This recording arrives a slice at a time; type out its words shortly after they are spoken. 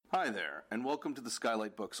Hi there, and welcome to the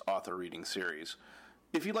Skylight Books author reading series.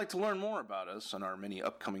 If you'd like to learn more about us and our many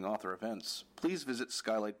upcoming author events, please visit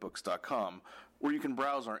skylightbooks.com, where you can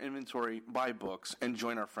browse our inventory, buy books, and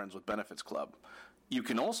join our Friends with Benefits Club. You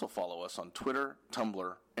can also follow us on Twitter,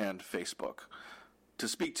 Tumblr, and Facebook. To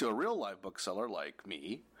speak to a real live bookseller like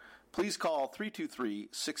me, please call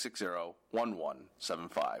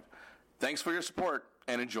 323-660-1175. Thanks for your support,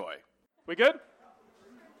 and enjoy. We good?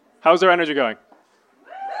 How's our energy going?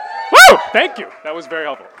 Woo! Thank you. That was very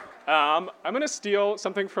helpful. I'm going to steal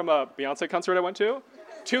something from a Beyonce concert I went to.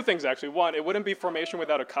 Two things, actually. One, it wouldn't be Formation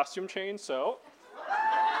without a costume change, so...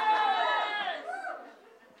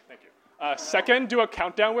 Thank you. Second, do a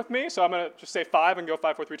countdown with me. So I'm going to just say 5 and go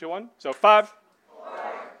 5, 4, 3, 2, 1. So 5. 4,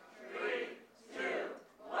 3, 2,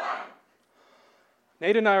 1.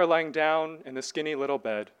 Nate and I are lying down in the skinny little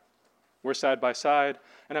bed. We're side by side,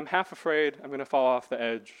 and I'm half afraid I'm going to fall off the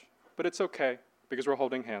edge. But it's okay, because we're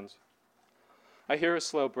holding hands. I hear his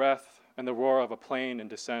slow breath and the roar of a plane in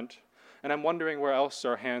descent, and I'm wondering where else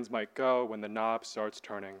our hands might go when the knob starts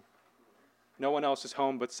turning. No one else is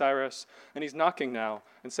home but Cyrus, and he's knocking now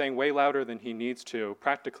and saying way louder than he needs to,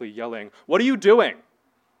 practically yelling, "What are you doing?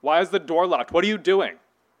 Why is the door locked? What are you doing?"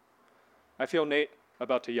 I feel Nate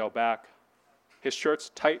about to yell back. His shirt's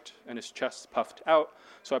tight and his chest's puffed out,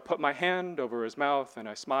 so I put my hand over his mouth and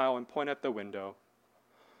I smile and point at the window.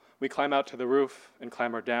 We climb out to the roof and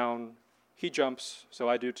clamber down. He jumps, so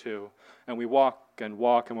I do too, and we walk, and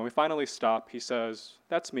when we finally stop, he says,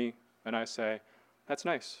 "That's me," and I say, "That's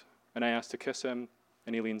nice," and I ask to kiss him,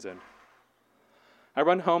 and he leans in. I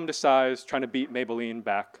run home to Size, trying to beat Maybelline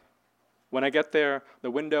back. When I get there, the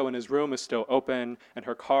window in his room is still open, and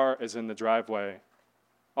her car is in the driveway.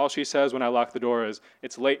 All she says when I lock the door is,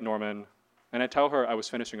 "It's late, Norman," and I tell her I was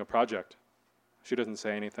finishing a project. She doesn't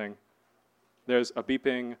say anything. There's a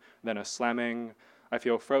beeping, then a slamming. I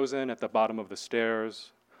feel frozen at the bottom of the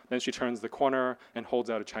stairs. Then she turns the corner and holds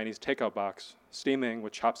out a Chinese takeout box, steaming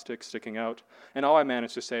with chopsticks sticking out, and all I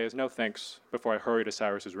manage to say is no thanks before I hurry to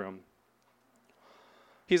Cyrus's room.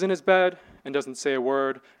 He's in his bed and doesn't say a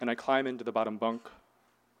word, and I climb into the bottom bunk.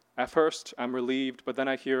 At first, I'm relieved, but then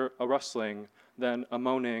I hear a rustling, then a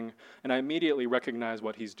moaning, and I immediately recognize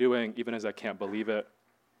what he's doing, even as I can't believe it.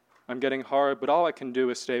 I'm getting hard, but all I can do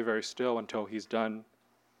is stay very still until he's done.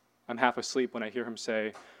 I'm half asleep when I hear him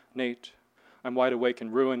say, "Nate." I'm wide awake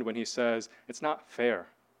and ruined when he says, "It's not fair."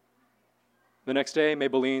 The next day,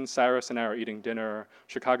 Maybelline, Cyrus, and I are eating dinner,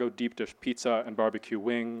 Chicago deep dish pizza and barbecue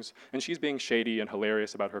wings, and she's being shady and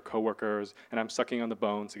hilarious about her coworkers, and I'm sucking on the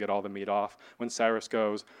bones to get all the meat off, when Cyrus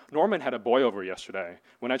goes, "Norman had a boy over yesterday.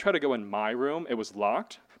 When I tried to go in my room, it was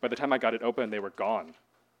locked. By the time I got it open, they were gone."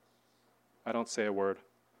 I don't say a word.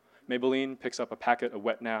 Maybelline picks up a packet of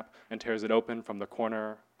wet nap and tears it open from the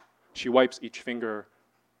corner. She wipes each finger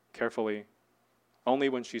carefully. Only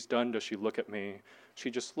when she's done does she look at me. She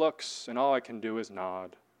just looks, and all I can do is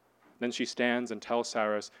nod. Then she stands and tells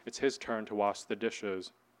Cyrus it's his turn to wash the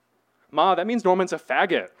dishes. "Ma, that means Norman's a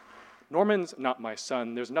faggot." "Norman's not my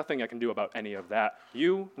son. There's nothing I can do about any of that.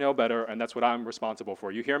 You know better, and that's what I'm responsible for.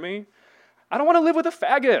 You hear me?" "I don't want to live with a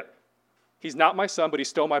faggot." "He's not my son, but he's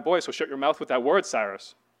still my boy, so shut your mouth with that word,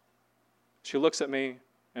 Cyrus." She looks at me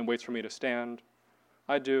and waits for me to stand.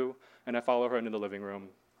 I do, and I follow her into the living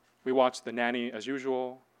room. We watch The Nanny as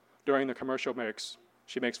usual. During the commercial breaks,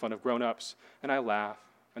 she makes fun of grown-ups, and I laugh,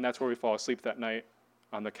 and that's where we fall asleep that night,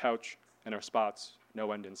 on the couch, in our spots,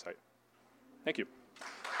 no end in sight. Thank you.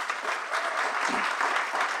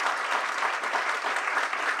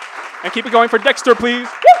 And keep it going for Dexter, please.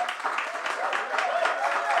 Woo!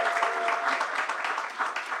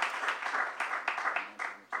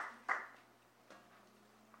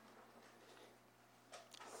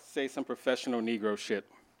 Say some professional Negro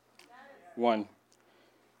shit. 1.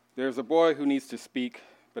 There's a boy who needs to speak,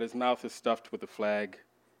 but his mouth is stuffed with a flag.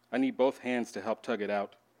 I need both hands to help tug it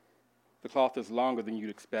out. The cloth is longer than you'd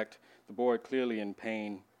expect, the boy clearly in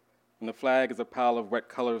pain. When the flag is a pile of wet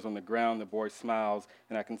colors on the ground, the boy smiles,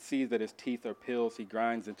 and I can see that his teeth are pills he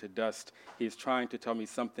grinds into dust. He is trying to tell me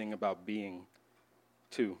something about being.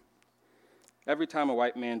 2. Every time a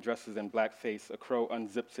white man dresses in blackface, a crow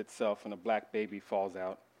unzips itself and a black baby falls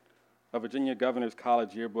out. A Virginia Governor's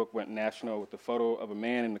College yearbook went national with a photo of a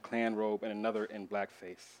man in the Klan robe and another in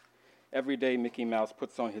blackface. Every day Mickey Mouse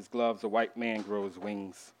puts on his gloves, a white man grows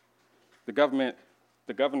wings. The governor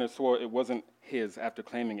swore it wasn't his after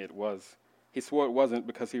claiming it was. He swore it wasn't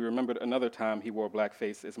because he remembered another time he wore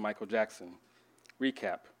blackface as Michael Jackson.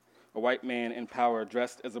 Recap. A white man in power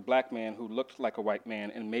dressed as a black man who looked like a white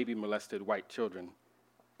man and maybe molested white children.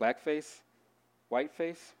 Blackface?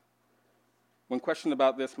 Whiteface? When questioned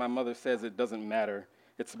about this, my mother says it doesn't matter.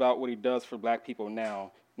 It's about what he does for black people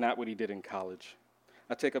now, not what he did in college.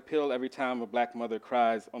 I take a pill every time a black mother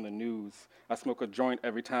cries on the news. I smoke a joint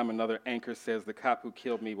every time another anchor says the cop who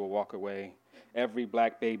killed me will walk away. Every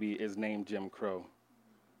black baby is named Jim Crow.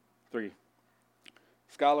 3.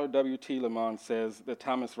 Scholar W.T. Lamont says that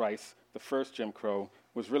Thomas Rice, the first Jim Crow,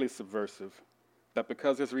 was really subversive, that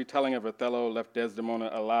because his retelling of Othello left Desdemona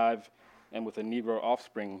alive and with a Negro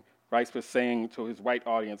offspring, Rice was saying to his white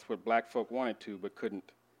audience what black folk wanted to but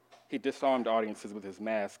couldn't. He disarmed audiences with his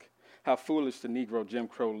mask. How foolish the Negro Jim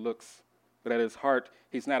Crow looks, but at his heart,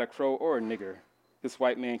 he's not a crow or a nigger. This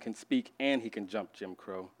white man can speak and he can jump Jim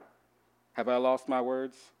Crow. Have I lost my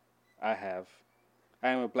words? I have. I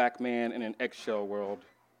am a black man in an eggshell world.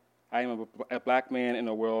 I am a black man in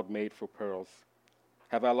a world made for pearls.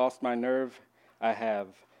 Have I lost my nerve? I have.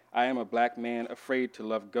 I am a black man afraid to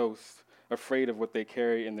love ghosts, afraid of what they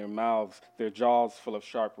carry in their mouths, their jaws full of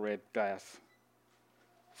sharp red glass.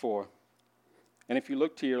 4. And if you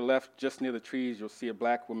look to your left, just near the trees, you'll see a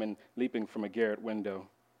black woman leaping from a garret window.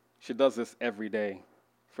 She does this every day,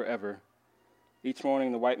 forever. Each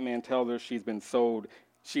morning, the white man tells her she's been sold.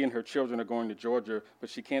 She and her children are going to Georgia, but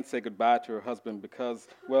she can't say goodbye to her husband because,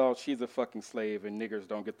 well, she's a fucking slave and niggers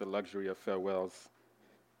don't get the luxury of farewells.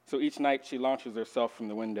 So each night, she launches herself from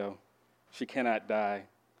the window. She cannot die,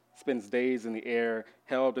 spends days in the air,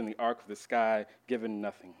 held in the arc of the sky, given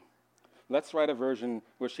nothing. Let's write a version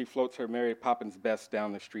where she floats her Mary Poppins best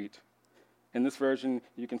down the street. In this version,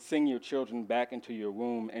 you can sing your children back into your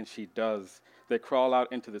womb, and she does. They crawl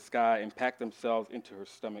out into the sky and pack themselves into her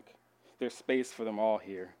stomach. There's space for them all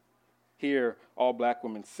here. Here, all black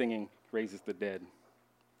women singing raises the dead.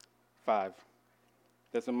 5.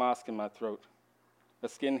 There's a mosque in my throat. A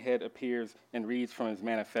skinhead appears and reads from his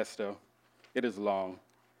manifesto. It is long.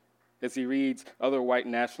 As he reads, other white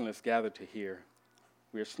nationalists gather to hear.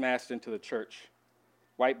 We are smashed into the church.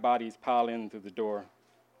 White bodies pile in through the door,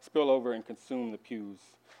 spill over and consume the pews.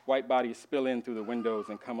 White bodies spill in through the windows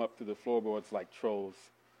and come up through the floorboards like trolls.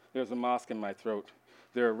 There's a mosque in my throat.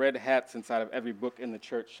 There are red hats inside of every book in the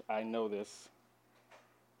church. I know this.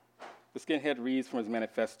 The skinhead reads from his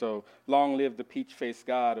manifesto, "Long live the peach-faced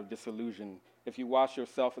god of disillusion. If you wash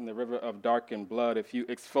yourself in the river of darkened blood, if you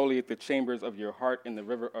exfoliate the chambers of your heart in the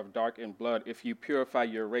river of darkened blood, if you purify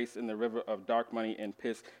your race in the river of dark money and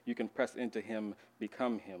piss, you can press into him,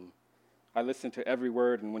 become him." I listen to every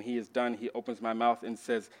word, and when he is done, he opens my mouth and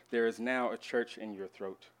says, "There is now a church in your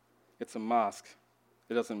throat. It's a mosque.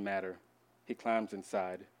 It doesn't matter." He climbs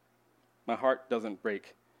inside. My heart doesn't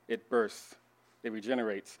break. It bursts. It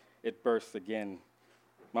regenerates. It bursts again.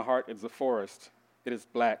 My heart is a forest. It is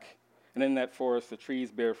black. And in that forest, the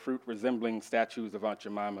trees bear fruit resembling statues of Aunt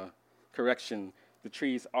Jemima. Correction, the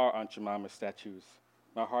trees are Aunt Jemima statues.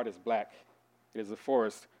 My heart is black. It is a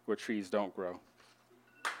forest where trees don't grow.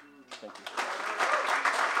 Thank you.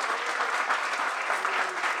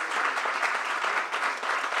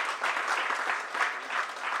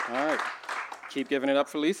 All right, keep giving it up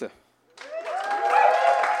for Lisa.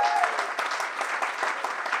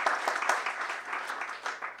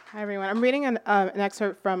 Hi, everyone. I'm reading an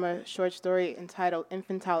excerpt from a short story entitled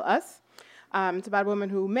Infantile Us. It's about a woman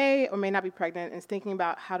who may or may not be pregnant and is thinking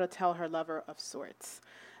about how to tell her lover of sorts.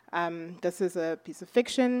 This is a piece of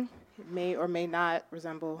fiction. It may or may not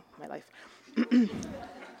resemble my life.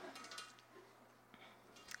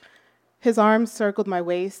 His arms circled my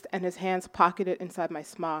waist and his hands pocketed inside my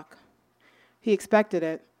smock. He expected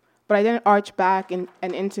it, but I didn't arch back and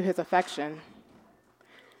into his affection.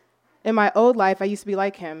 In my old life, I used to be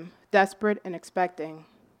like him, desperate and expecting.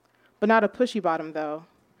 But not a pushy bottom, though.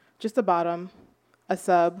 Just a bottom, a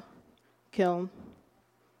sub, kiln.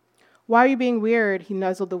 "Why are you being weird?" He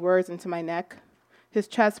nuzzled the words into my neck, his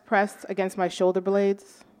chest pressed against my shoulder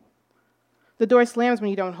blades. "The door slams when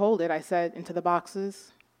you don't hold it," I said into the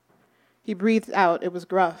boxes. He breathed out. It was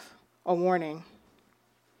gruff, a warning.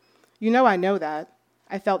 "You know I know that."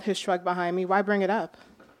 I felt his shrug behind me. Why bring it up?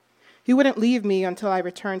 He wouldn't leave me until I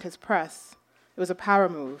returned his press. It was a power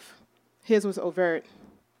move. His was overt.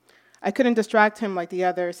 I couldn't distract him like the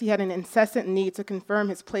others. He had an incessant need to confirm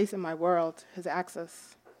his place in my world, his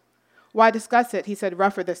axis. "Why discuss it?" he said,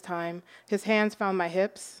 rougher this time. His hands found my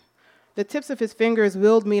hips. The tips of his fingers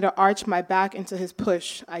willed me to arch my back into his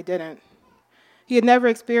push. I didn't. He had never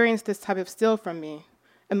experienced this type of still from me.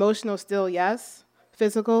 Emotional still, yes.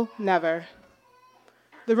 Physical, never.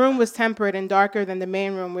 The room was temperate and darker than the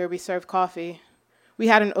main room where we served coffee. We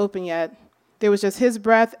hadn't opened yet. There was just his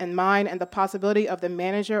breath and mine and the possibility of the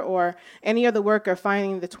manager or any other worker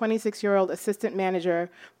finding the 26-year-old assistant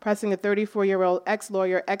manager pressing a 34-year-old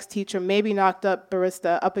ex-lawyer, ex-teacher, maybe knocked up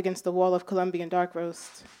barista up against the wall of Colombian dark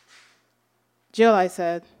roast. Jill, I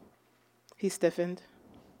said. He stiffened.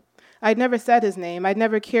 I'd never said his name. I'd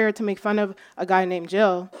never cared to make fun of a guy named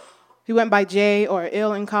Jill. He went by Jay or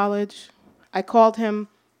Ill in college. I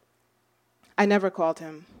never called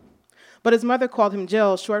him. But his mother called him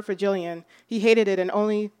Jill, short for Jillian. He hated it and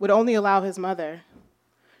would only allow his mother.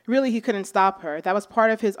 Really, he couldn't stop her. That was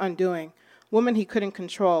part of his undoing. Woman he couldn't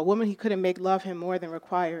control, woman he couldn't make love him more than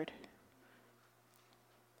required.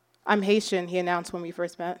 I'm Haitian, he announced when we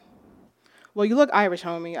first met. Well, you look Irish,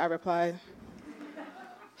 homie, I replied.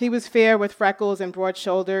 He was fair with freckles and broad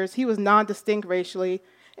shoulders. He was non-distinct racially.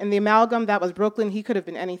 In the amalgam that was Brooklyn, he could have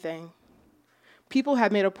been anything. People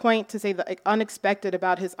had made a point to say the unexpected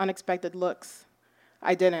about his unexpected looks.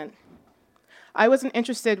 I didn't. I wasn't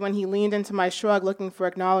interested when he leaned into my shrug looking for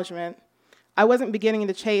acknowledgement. I wasn't beginning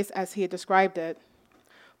to chase as he had described it.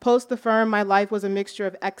 Post the firm, my life was a mixture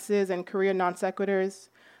of X's and career non sequiturs.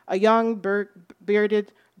 A young,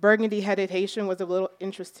 bearded, burgundy-headed Haitian was of little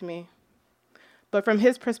interest to me. But from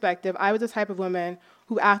his perspective, I was the type of woman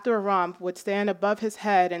who, after a romp, would stand above his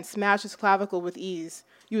head and smash his clavicle with ease,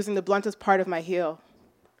 using the bluntest part of my heel.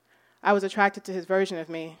 I was attracted to his version of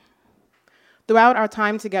me. Throughout our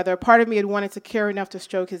time together, part of me had wanted to care enough to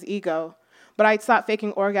stroke his ego, but I'd stopped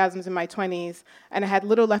faking orgasms in my 20s, and I had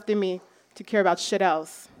little left in me to care about shit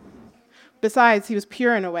else. Besides, he was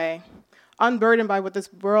pure in a way, unburdened by what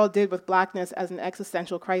this world did with blackness as an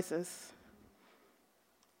existential crisis.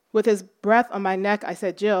 With his breath on my neck, I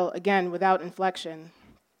said, Jill, again, without inflection.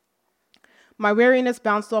 My weariness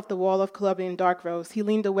bounced off the wall of Colombian dark roast. He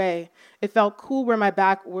leaned away. It felt cool where my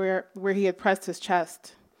back, where he had pressed his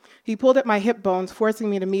chest. He pulled at my hip bones, forcing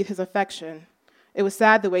me to meet his affection. It was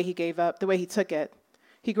sad the way he gave up, the way he took it.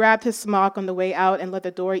 He grabbed his smock on the way out and let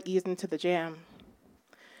the door ease into the jam.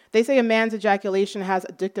 They say a man's ejaculation has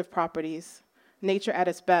addictive properties, nature at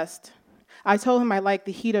its best. I told him I liked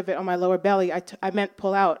the heat of it on my lower belly. I meant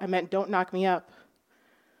pull out. I meant don't knock me up.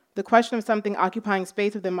 The question of something occupying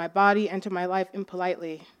space within my body entered my life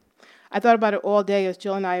impolitely. I thought about it all day as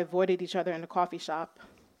Jill and I avoided each other in the coffee shop.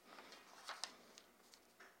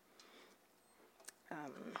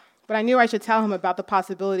 But I knew I should tell him about the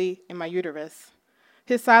possibility in my uterus.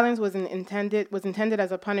 His silence was intended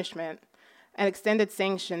as a punishment, an extended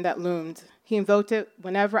sanction that loomed. He invoked it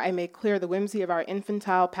whenever I made clear the whimsy of our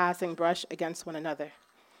infantile passing brush against one another.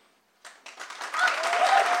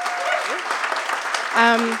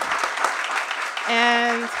 And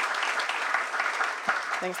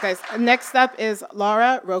thanks, guys. Next up is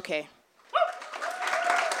Laura Roque.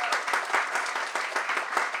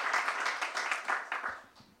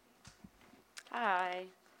 Hi.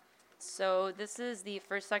 So this is the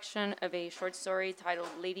first section of a short story titled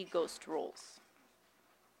Lady Ghost Rolls.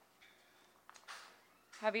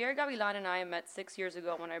 Javier Gavilan and I met 6 years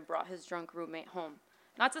ago when I brought his drunk roommate home.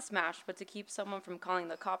 Not to smash, but to keep someone from calling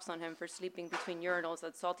the cops on him for sleeping between urinals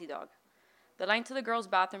at Salty Dog. The line to the girls'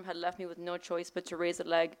 bathroom had left me with no choice but to raise a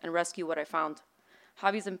leg and rescue what I found.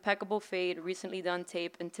 Javi's impeccable fade, recently done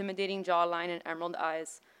tape, intimidating jawline, and emerald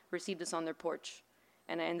eyes received us on their porch,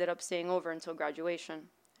 and I ended up staying over until graduation,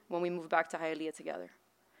 when we moved back to Hialeah together.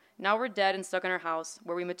 Now we're dead and stuck in our house,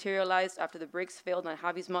 where we materialized after the brakes failed on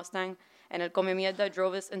Javi's Mustang, and El Come Mierda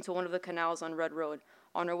drove us into one of the canals on Red Road,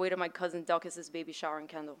 on our way to my cousin Delkis' baby shower in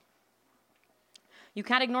Kendall. You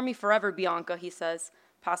can't ignore me forever, Bianca, he says,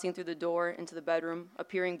 passing through the door into the bedroom,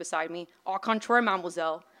 appearing beside me. Au contraire,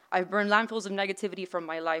 mademoiselle. I've burned landfills of negativity from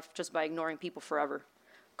my life just by ignoring people forever.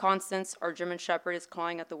 Constance, our German shepherd, is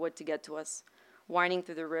clawing at the wood to get to us, whining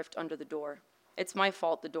through the rift under the door. It's my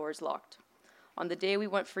fault the door is locked. On the day we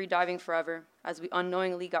went free diving forever, as we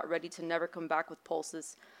unknowingly got ready to never come back with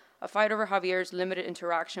pulses, a fight over Javier's limited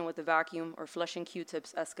interaction with the vacuum or flushing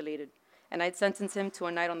Q-tips escalated, and I'd sentenced him to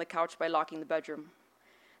a night on the couch by locking the bedroom.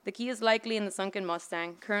 The key is likely in the sunken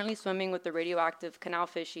Mustang, currently swimming with the radioactive canal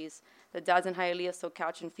fishies that dads in Hialeah still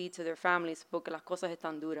catch and feed to their families porque la cosa es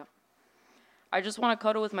tan dura. I just want to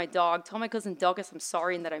cuddle with my dog, tell my cousin Delkis I'm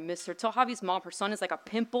sorry and that I miss her, tell Javi's mom her son is like a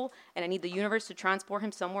pimple and I need the universe to transport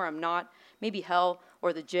him somewhere I'm not, maybe hell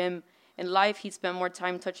or the gym. In life, he'd spend more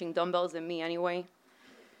time touching dumbbells than me anyway.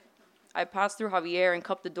 I pass through Javier and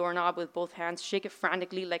cup the doorknob with both hands, shake it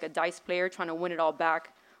frantically like a dice player trying to win it all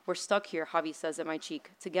back. We're stuck here, Javi says at my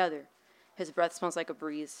cheek, together. His breath smells like a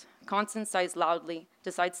breeze. Constance sighs loudly,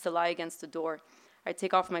 decides to lie against the door. I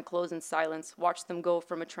take off my clothes in silence, watch them go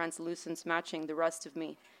from a translucence matching the rest of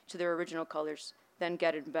me to their original colors, then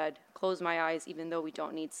get in bed, close my eyes even though we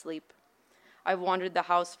don't need sleep. I've wandered the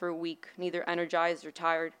house for a week, neither energized or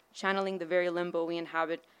tired, channeling the very limbo we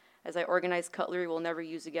inhabit as I organize cutlery we'll never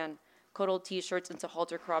use again, cuddled t-shirts into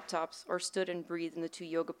halter crop tops, or stood and breathed in the 2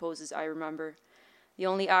 yoga poses I remember. The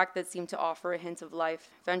only act that seemed to offer a hint of life,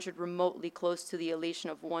 ventured remotely close to the elation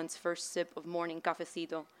of one's first sip of morning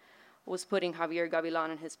cafecito, was putting Javier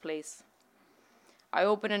Gavilan in his place. I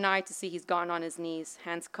open an eye to see he's gotten on his knees,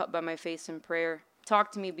 hands cupped by my face in prayer.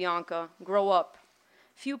 Talk to me, Bianca. Grow up.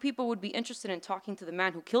 Few people would be interested in talking to the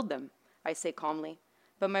man who killed them, I say calmly.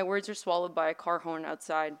 But my words are swallowed by a car horn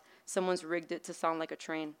outside. Someone's rigged it to sound like a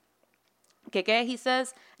train. "Que," he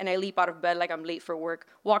says, and I leap out of bed like I'm late for work,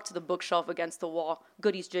 walk to the bookshelf against the wall,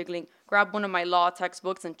 goodies jiggling, grab one of my law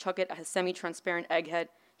textbooks and chuck it at his semi-transparent egghead.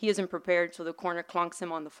 He isn't prepared, so the corner clunks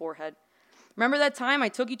him on the forehead. "Remember that time I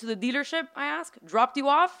took you to the dealership?" I ask. "Dropped you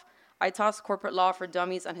off?" I toss Corporate Law for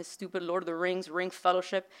Dummies and his stupid Lord of the Rings ring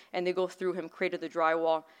fellowship, and they go through him, crater the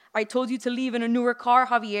drywall. "I told you to leave in a newer car,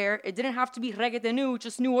 Javier. It didn't have to be reguete new,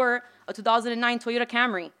 just newer, a 2009 Toyota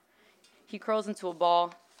Camry." He curls into a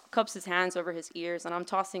ball, cups his hands over his ears, and I'm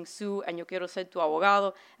tossing Sue and Yo Quiero Ser Tu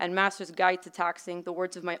Abogado and Master's Guide to Taxing, the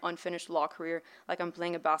words of my unfinished law career, like I'm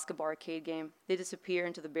playing a basketball arcade game. They disappear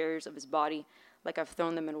into the barriers of his body, like I've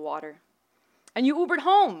thrown them in water. "And you Ubered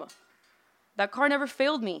home!" "That car never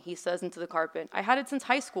failed me," he says into the carpet. "I had it since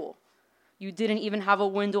high school." "You didn't even have a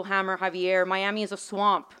window hammer, Javier. Miami is a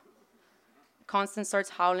swamp." Constance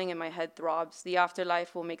starts howling and my head throbs. The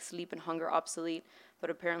afterlife will make sleep and hunger obsolete, but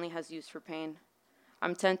apparently has use for pain.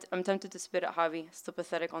 I'm tempted to spit at Javi, still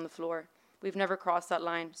pathetic on the floor. We've never crossed that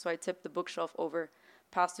line, so I tip the bookshelf over,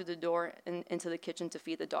 pass through the door, and into the kitchen to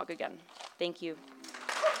feed the dog again. Thank you.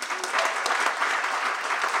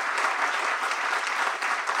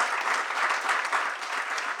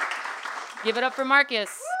 Give it up for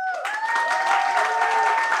Marcus.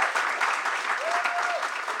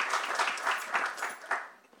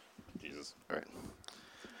 Jesus. All right.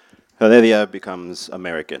 Heredia becomes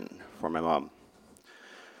American for my mom.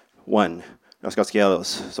 1. Los casquillos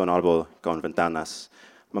son algo con ventanas.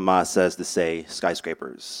 Mama says to say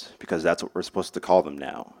skyscrapers, because that's what we're supposed to call them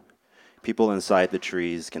now. People inside the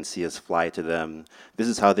trees can see us fly to them. This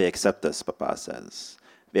is how they accept us, Papa says.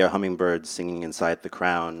 They are hummingbirds singing inside the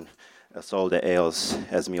crown. El sol de ellos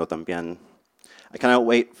es mío también. I cannot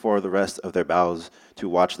wait for the rest of their boughs to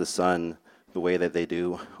watch the sun the way that they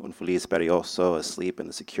do. Un feliz perioso asleep in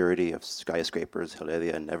the security of skyscrapers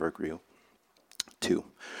Heredia never grew. 2.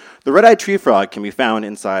 The red-eyed tree frog can be found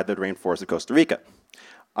inside the rainforest of Costa Rica.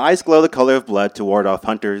 Eyes glow the color of blood to ward off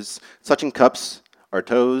hunters. Suction cup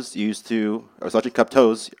toes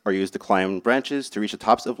are used to climb branches to reach the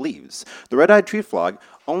tops of leaves. The red-eyed tree frog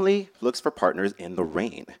only looks for partners in the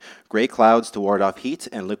rain. Gray clouds to ward off heat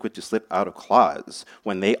and liquid to slip out of claws.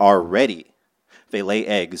 When they are ready, they lay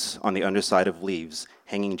eggs on the underside of leaves,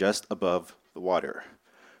 hanging just above the water.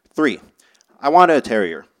 3. I wanted a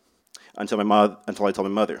terrier until I told my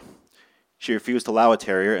mother. She refused to allow a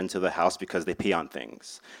terrier into the house because they pee on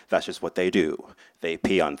things. That's just what they do. They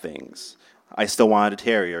pee on things. I still wanted a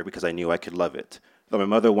terrier because I knew I could love it, though my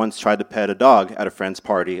mother once tried to pet a dog at a friend's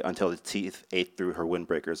party until its teeth ate through her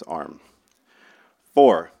windbreaker's arm.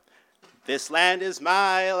 4. This land is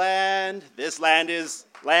my land. This land is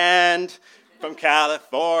land. From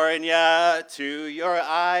California to your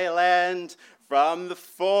island. From the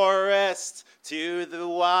forest to the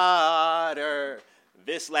water.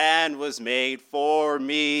 This land was made for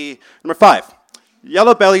me. Number 5.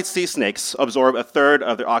 Yellow-bellied sea snakes absorb a third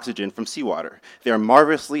of their oxygen from seawater. They are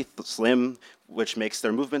marvelously slim, which makes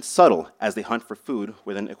their movements subtle as they hunt for food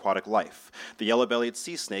within aquatic life. The yellow-bellied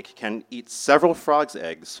sea snake can eat several frogs'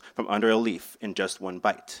 eggs from under a leaf in just one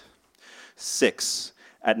bite. 6.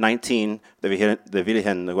 At 19, the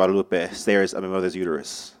Virgen de Guadalupe stares at my mother's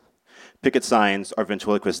uterus. Picket signs are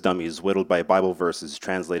ventriloquist dummies whittled by Bible verses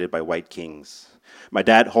translated by white kings. My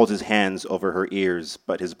dad holds his hands over her ears,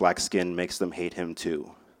 but his black skin makes them hate him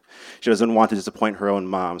too. She doesn't want to disappoint her own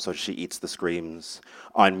mom, so she eats the screams.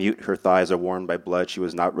 On mute, her thighs are worn by blood she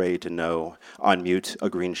was not ready to know. On mute, a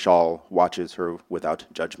green shawl watches her without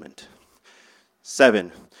judgment.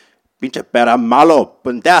 7. Pinche pera malo,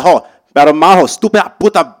 pendejo, pera malo, stupida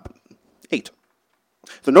puta. 8.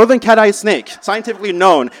 The northern cat-eyed snake, scientifically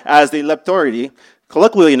known as the Leptoridae,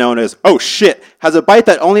 colloquially known as, oh shit, has a bite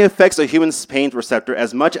that only affects a human's pain receptor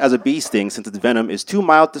as much as a bee sting since its venom is too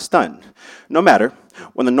mild to stun. No matter,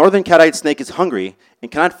 when the northern cat-eyed snake is hungry and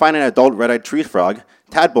cannot find an adult red-eyed tree frog,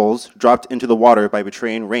 tadpoles dropped into the water by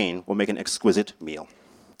betraying rain will make an exquisite meal.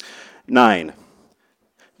 9.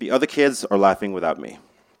 The other kids are laughing without me.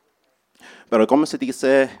 Pero como se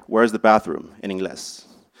dice, where's the bathroom in English?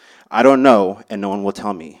 I don't know, and no one will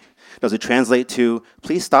tell me. Does it translate to,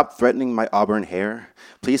 please stop threatening my auburn hair?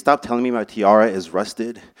 Please stop telling me my tiara is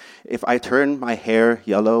rusted? If I turn my hair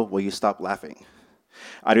yellow, will you stop laughing?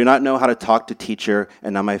 I do not know how to talk to teacher,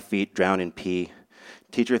 and now my feet drown in pee.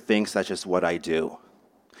 Teacher thinks that's just what I do.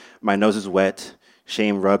 My nose is wet,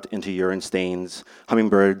 shame rubbed into urine stains.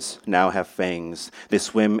 Hummingbirds now have fangs. They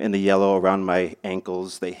swim in the yellow around my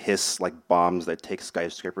ankles. They hiss like bombs that take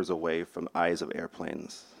skyscrapers away from the eyes of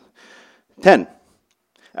airplanes. 10.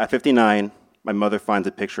 At 59, my mother finds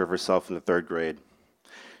a picture of herself in the 3rd grade.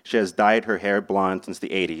 She has dyed her hair blonde since the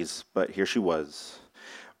 80s, but here she was.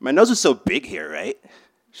 My nose is so big here, right?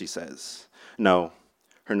 She says. No,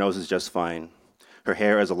 her nose is just fine. Her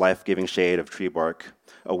hair is a life-giving shade of tree bark,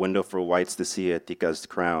 a window for whites to see at Tika's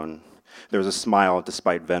crown. There is a smile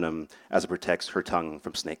despite venom as it protects her tongue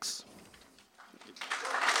from snakes.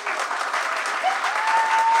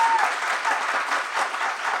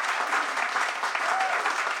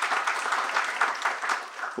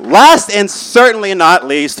 Last and certainly not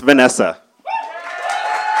least, Vanessa.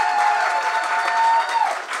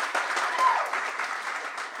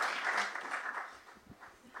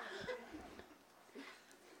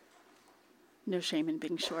 No shame in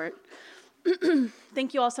being short.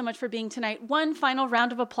 Thank you all so much for being tonight. One final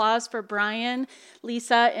round of applause for Brian,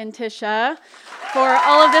 Lisa, and Tisha for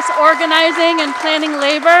all of this organizing and planning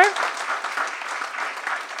labor.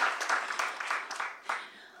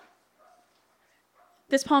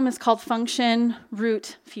 This poem is called Function,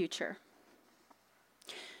 Root, Future.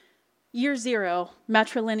 Year 0,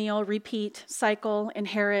 matrilineal, repeat, cycle,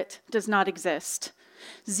 inherit, does not exist.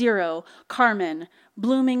 0, Carmen,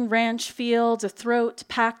 blooming ranch fields, a throat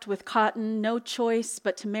packed with cotton, no choice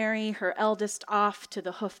but to marry her eldest off to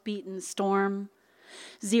the hoof-beaten storm.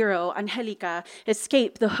 0, Angelica,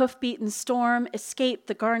 escape the hoof-beaten storm, escape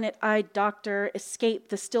the garnet-eyed doctor, escape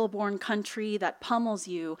the stillborn country that pummels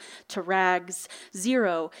you to rags.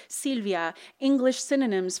 0, Silvia, English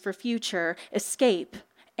synonyms for future, escape,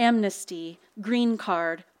 amnesty, green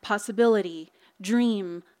card, possibility,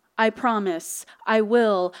 dream, I promise, I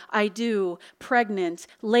will, I do, pregnant,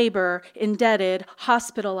 labor, indebted,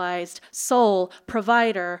 hospitalized, soul,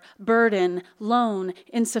 provider, burden, loan,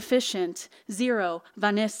 insufficient. 0,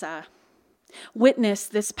 Vanessa. Witness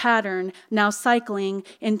this pattern, now cycling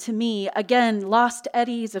into me. Again, lost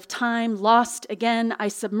eddies of time, lost again. I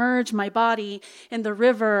submerge my body in the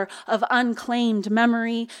river of unclaimed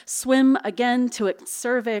memory, swim again to its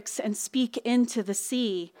cervix and speak into the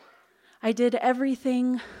sea. I did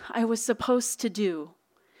everything I was supposed to do,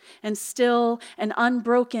 and still an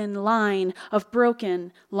unbroken line of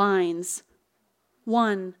broken lines.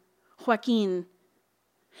 1, Joaquin.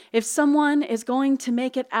 If someone is going to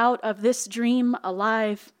make it out of this dream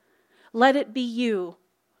alive, let it be you,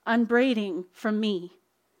 unbraiding from me.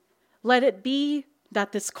 Let it be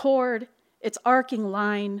that this cord, its arcing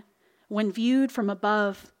line, when viewed from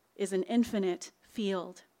above, is an infinite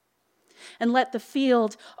field. And let the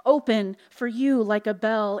field open for you like a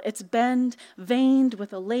bell, its bend veined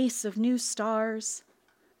with a lace of new stars.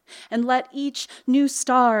 And let each new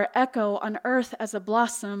star echo on earth as a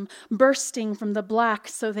blossom, bursting from the black,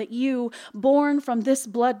 so that you, born from this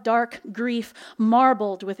blood-dark grief,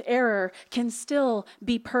 marbled with error, can still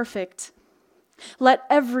be perfect. Let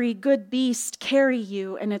every good beast carry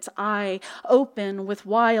you in its eye, open with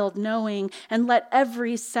wild knowing, and let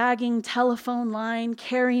every sagging telephone line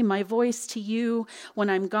carry my voice to you when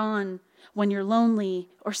I'm gone, when you're lonely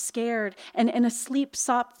or scared, and in a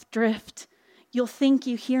sleep-sopped drift, you'll think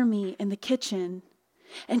you hear me in the kitchen.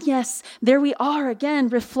 And yes, there we are again,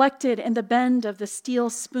 reflected in the bend of the steel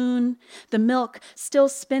spoon, the milk still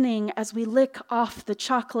spinning as we lick off the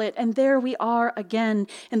chocolate. And there we are again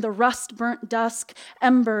in the rust-burnt dusk,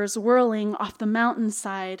 embers whirling off the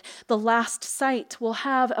mountainside, the last sight we'll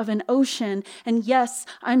have of an ocean. And yes,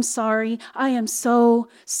 I'm sorry. I am so,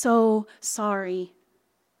 so sorry.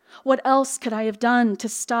 What else could I have done to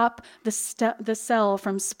stop the cell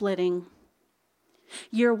from splitting?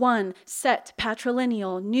 Year 1, set,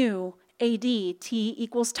 patrilineal, new, AD, T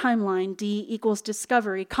equals timeline, D equals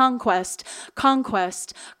discovery, conquest,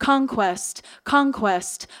 conquest, conquest,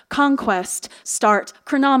 conquest, conquest, start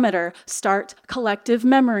chronometer, start collective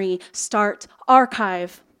memory, start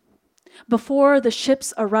archive. Before the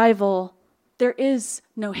ship's arrival, there is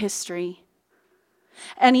no history.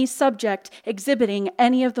 Any subject exhibiting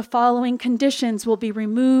any of the following conditions will be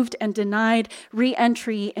removed and denied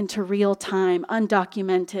re-entry into real time: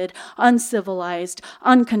 undocumented, uncivilized,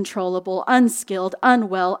 uncontrollable, unskilled,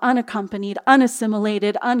 unwell, unaccompanied,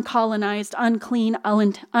 unassimilated, uncolonized, unclean,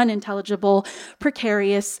 unintelligible,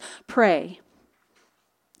 precarious, prey.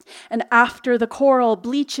 And after the coral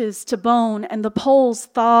bleaches to bone and the poles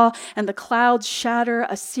thaw and the clouds shatter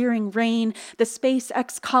a searing rain, the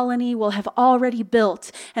SpaceX colony will have already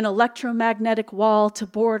built an electromagnetic wall to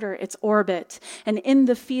border its orbit. And in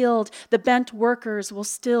the field, the bent workers will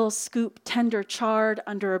still scoop tender chard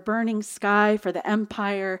under a burning sky for the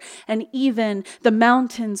empire. And even the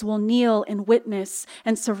mountains will kneel in witness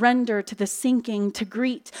and surrender to the sinking to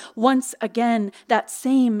greet once again that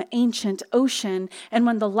same ancient ocean. And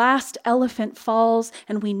when the last elephant falls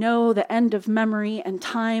and we know the end of memory and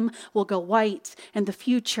time will go white and the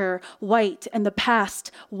future white and the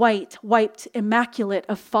past white, wiped immaculate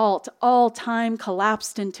of fault, all time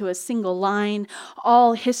collapsed into a single line,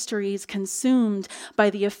 all histories consumed by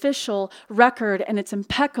the official record and its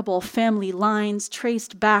impeccable family lines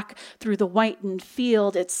traced back through the whitened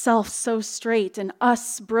field, itself so straight and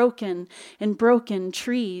us broken in broken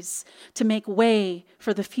trees to make way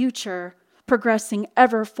for the future, progressing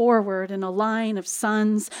ever forward in a line of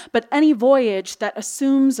suns. But any voyage that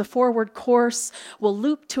assumes a forward course will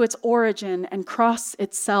loop to its origin and cross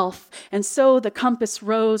itself. And so the compass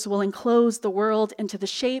rose will enclose the world into the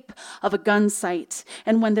shape of a gun sight.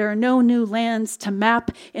 And when there are no new lands to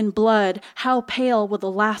map in blood, how pale will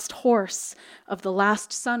the last horse of the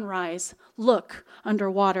last sunrise look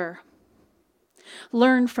underwater?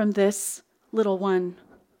 Learn from this, little one.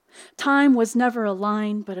 Time was never a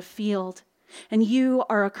line but a field. And you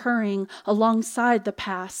are occurring alongside the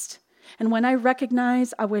past. And when I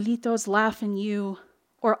recognize abuelitos laugh in you,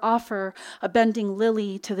 or offer a bending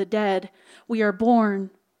lily to the dead, we are born,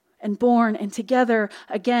 and together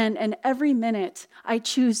again. And every minute I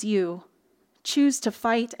choose you. Choose to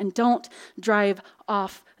fight and don't drive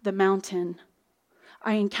off the mountain.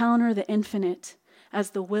 I encounter the infinite as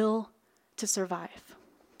the will to survive.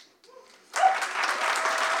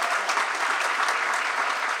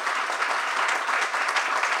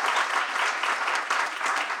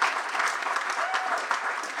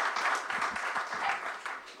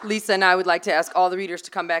 Lisa and I would like to ask all the readers to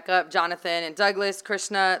come back up. Jonathan and Douglas,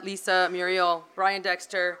 Krishna, Lisa, Muriel, Brian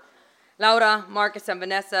Dexter, Laura, Marcus, and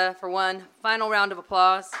Vanessa for one final round of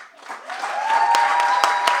applause.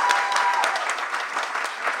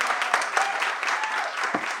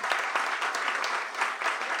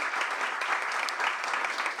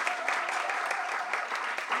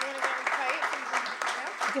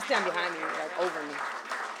 You can stand behind me, like over me.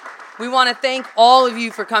 We want to thank all of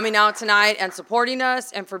you for coming out tonight and supporting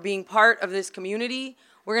us and for being part of this community.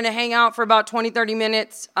 We're going to hang out for about 20, 30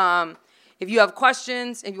 minutes. If you have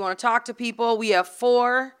questions, if you want to talk to people, we have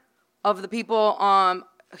 4 of the people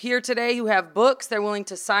here today who have books. They're willing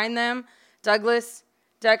to sign them. Douglas,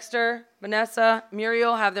 Dexter, Vanessa,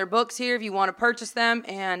 Muriel have their books here if you want to purchase them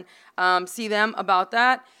and see them about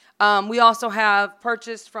that. We also have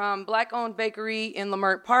purchased from Black-owned bakery in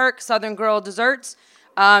Leimert Park, Southern Girl Desserts,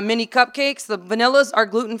 mini cupcakes. The vanillas are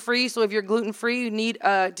gluten-free, so if you're gluten-free, you need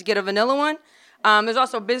to get a vanilla one. There's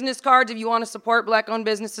also business cards. If you want to support Black-owned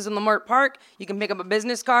businesses in Leimert Park, you can pick up a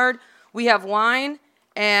business card. We have wine,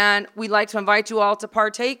 and we'd like to invite you all to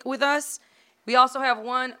partake with us. We also have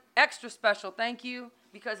one extra special thank you,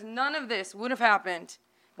 because none of this would have happened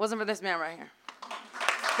if it wasn't for this man right here.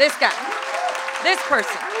 This guy. This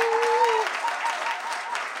person.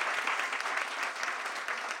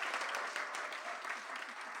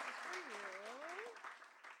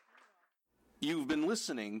 You've been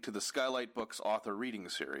listening to the Skylight Books author reading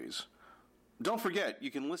series. Don't forget,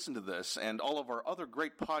 you can listen to this and all of our other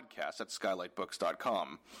great podcasts at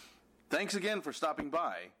skylightbooks.com. Thanks again for stopping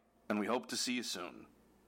by, and we hope to see you soon.